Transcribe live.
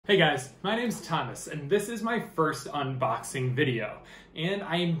Hey guys, my name's Thomas, and this is my first unboxing video. And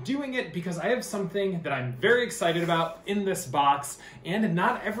I am doing it because I have something that I'm very excited about in this box, and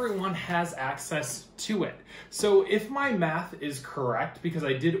not everyone has access to it. So if my math is correct, because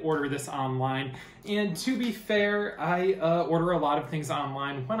I did order this online, and to be fair, I order a lot of things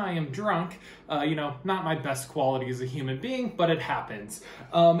online when I am drunk. Not my best quality as a human being, but it happens.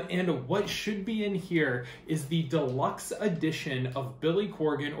 And what should be in here is the deluxe edition of Billy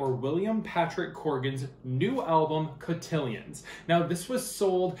Corgan, or William Patrick Corgan's new album, Cotillions. Now, this was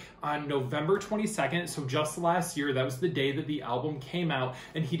sold on November 22nd, so just last year. That was the day that the album came out,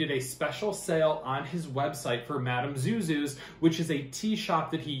 and he did a special sale on his website for Madame Zuzu's, which is a tea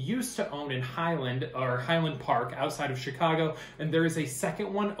shop that he used to own in Highland Park outside of Chicago, and there is a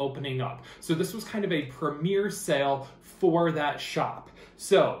second one opening up. So this was kind of a premiere sale for that shop.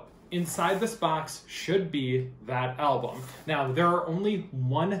 So inside this box should be that album. Now, there are only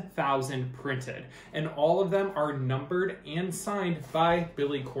 1,000 printed, and all of them are numbered and signed by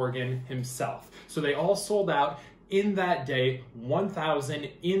Billy Corgan himself. So they all sold out in that day, 1,000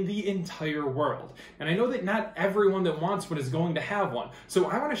 in the entire world. And I know that not everyone that wants one is going to have one. So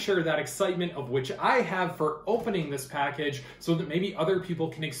I want to share that excitement of which I have for opening this package so that maybe other people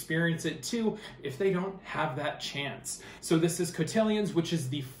can experience it too if they don't have that chance. So this is Cotillions, which is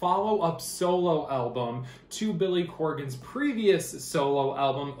the follow-up solo album to Billy Corgan's previous solo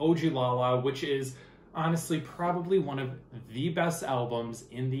album, Ogilala, which is honestly probably one of the best albums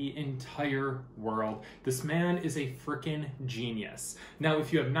in the entire world. This man is a freaking genius. Now,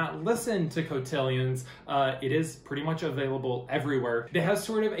 if you have not listened to Cotillions, it is pretty much available everywhere. It has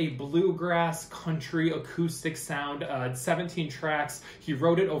sort of a bluegrass country acoustic sound, 17 tracks. He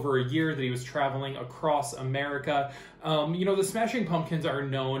wrote it over a year that he was traveling across America. The Smashing Pumpkins are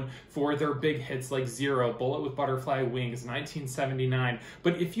known for their big hits like Zero, Bullet with Butterfly Wings, 1979.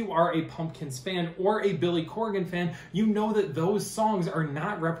 But if you are a Pumpkins fan or a Billy Corgan fan, you know that those songs are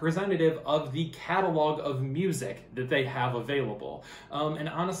not representative of the catalog of music that they have available. And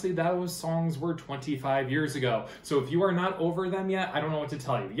honestly, those songs were 25 years ago. So if you are not over them yet, I don't know what to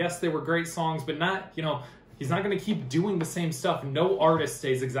tell you. Yes, they were great songs, but not, he's not going to keep doing the same stuff. No artist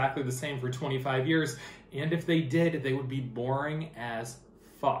stays exactly the same for 25 years. And if they did, they would be boring as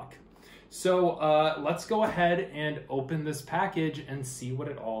fuck. So let's go ahead and open this package and see what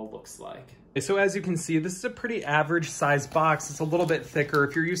it all looks like. So as you can see, this is a pretty average size box. It's a little bit thicker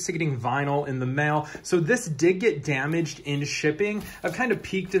if you're used to getting vinyl in the mail. So this did get damaged in shipping. I've kind of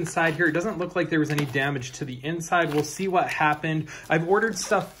peeked inside here. It doesn't look like there was any damage to the inside. We'll see what happened. I've ordered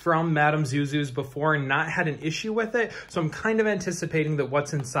stuff from Madame Zuzu's before and not had an issue with it. So I'm kind of anticipating that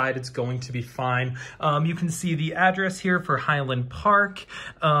what's inside, it's going to be fine. You can see the address here for Highland Park.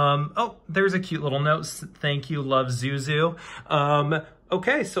 Oh, there's a cute little note. Thank you, love Zuzu.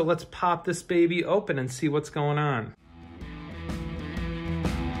 Okay, so let's pop this baby open and see what's going on.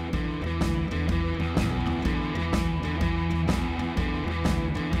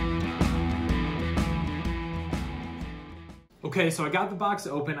 Okay, so I got the box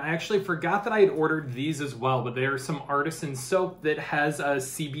open. I actually forgot that I had ordered these as well, but they are some artisan soap that has a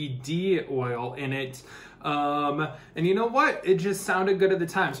CBD oil in it. And you know what? It just sounded good at the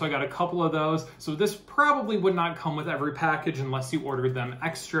time, so I got a couple of those. So this probably would not come with every package unless you ordered them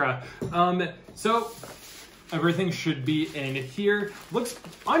extra. So everything should be in here. Looks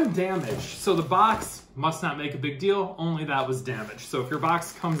undamaged, so the box must not make a big deal. Only that was damaged. So if your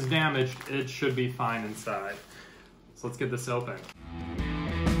box comes damaged, it should be fine inside. So let's get this open.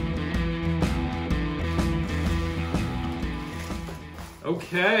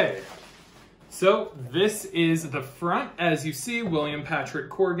 Okay. So this is the front. As you see, William Patrick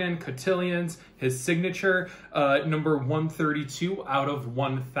Corgan, Cotillions, his signature, number 132 out of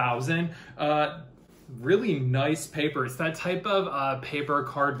 1,000. Really nice paper. It's that type of paper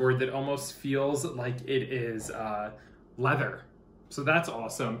cardboard that almost feels like it is leather. So that's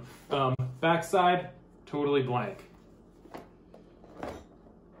awesome. Backside, totally blank. I'm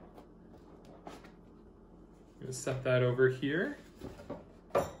gonna set that over here.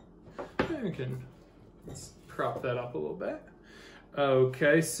 Let's prop that up a little bit.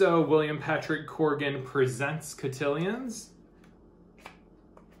 Okay, so William Patrick Corgan presents Cotillions.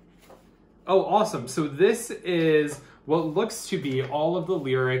 Oh, awesome. So this is what looks to be all of the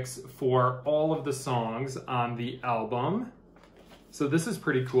lyrics for all of the songs on the album. So this is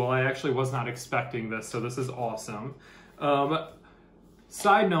pretty cool. I actually was not expecting this, so this is awesome.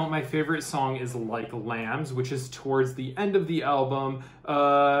 Side note, my favorite song is Like Lambs, which is towards the end of the album,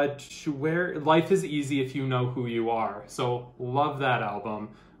 where life is easy if you know who you are. So love that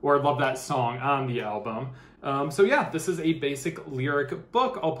album. or love that song on the album. So yeah, this is a basic lyric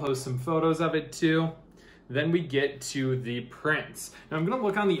book. I'll post some photos of it too. Then we get to the prints. Now I'm gonna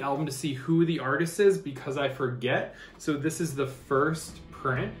look on the album to see who the artist is because I forget. So this is the first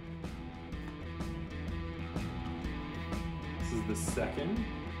print. This is the second.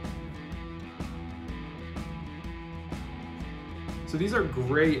 So these are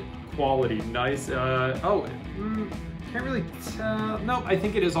great quality, nice. Can't really tell. Nope, I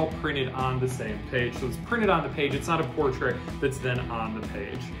think it is all printed on the same page. So it's printed on the page. It's not a portrait that's then on the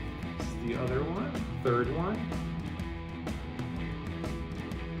page. This is the other one, third one.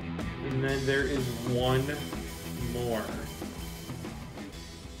 And then there is one more.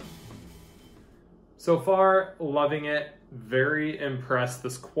 So far, loving it. Very impressed.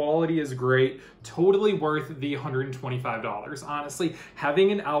 This quality is great. Totally worth the $125. Honestly,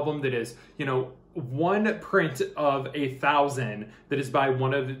 having an album that is, you know, one print of 1,000 that is by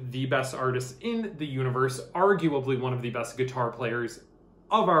one of the best artists in the universe, arguably one of the best guitar players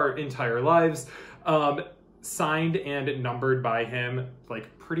of our entire lives, signed and numbered by him,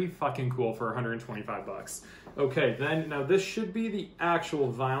 like pretty fucking cool for 125 bucks. Okay, then now this should be the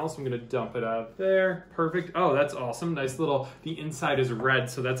actual vinyl, so I'm gonna dump it out there. Perfect. Oh, that's awesome. Nice little, the inside is red,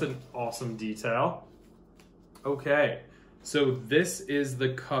 so that's an awesome detail. Okay, so this is the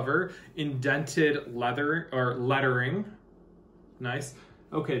cover, indented leather or lettering. Nice.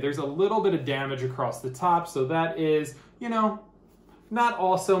 Okay, there's a little bit of damage across the top, so that is, you know, not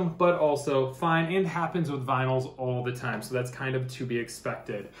awesome, but also fine, and happens with vinyls all the time, so that's kind of to be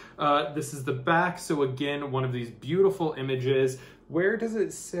expected. This is the back, so again, one of these beautiful images. Where does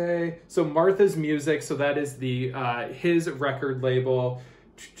it say? So Martha's Music, so that is the his record label.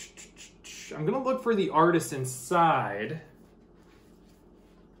 I'm gonna look for the artist inside.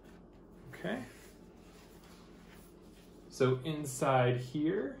 Okay. So inside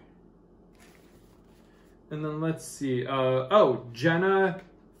here. And then let's see, oh, Jenna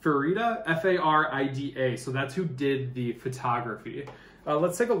Farida, F-A-R-I-D-A. So that's who did the photography.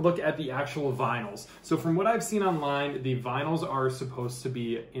 Let's take a look at the actual vinyls. So from what I've seen online, the vinyls are supposed to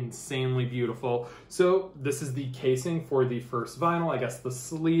be insanely beautiful. So this is the casing for the first vinyl, I guess the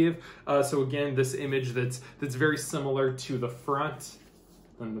sleeve. So again, this image that's very similar to the front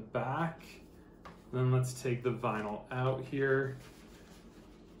and the back. Then let's take the vinyl out here.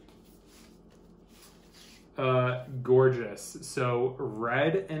 Gorgeous. So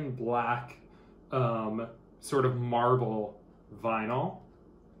red and black, sort of marble vinyl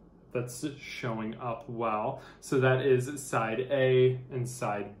that's showing up well. So that is side A and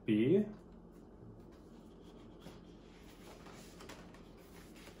side B.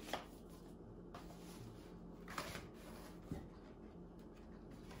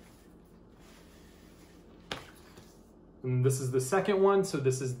 And this is the second one, so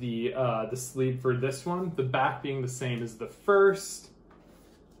this is the sleeve for this one. The back being the same as the first.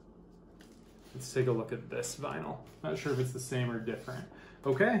 Let's take a look at this vinyl. Not sure if it's the same or different.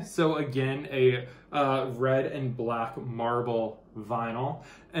 Okay, so again, a red and black marble vinyl.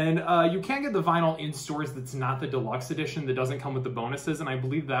 And you can get the vinyl in stores that's not the deluxe edition that doesn't come with the bonuses, and I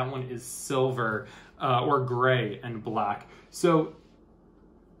believe that one is silver or gray and black. So,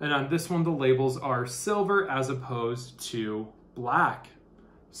 and on this one, the labels are silver as opposed to black.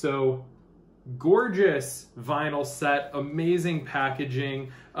 So gorgeous vinyl set, amazing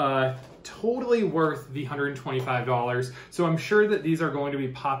packaging, totally worth the $125. So I'm sure that these are going to be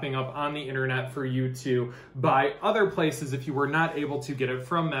popping up on the internet for you to buy other places if you were not able to get it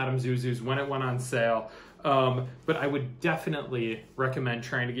from Madame Zuzu's when it went on sale. But I would definitely recommend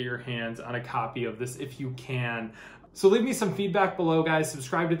trying to get your hands on a copy of this if you can. So leave me some feedback below, guys.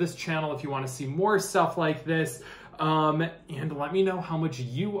 Subscribe to this channel if you want to see more stuff like this. And let me know how much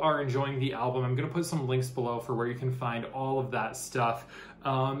you are enjoying the album. I'm going to put some links below for where you can find all of that stuff.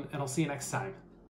 And I'll see you next time.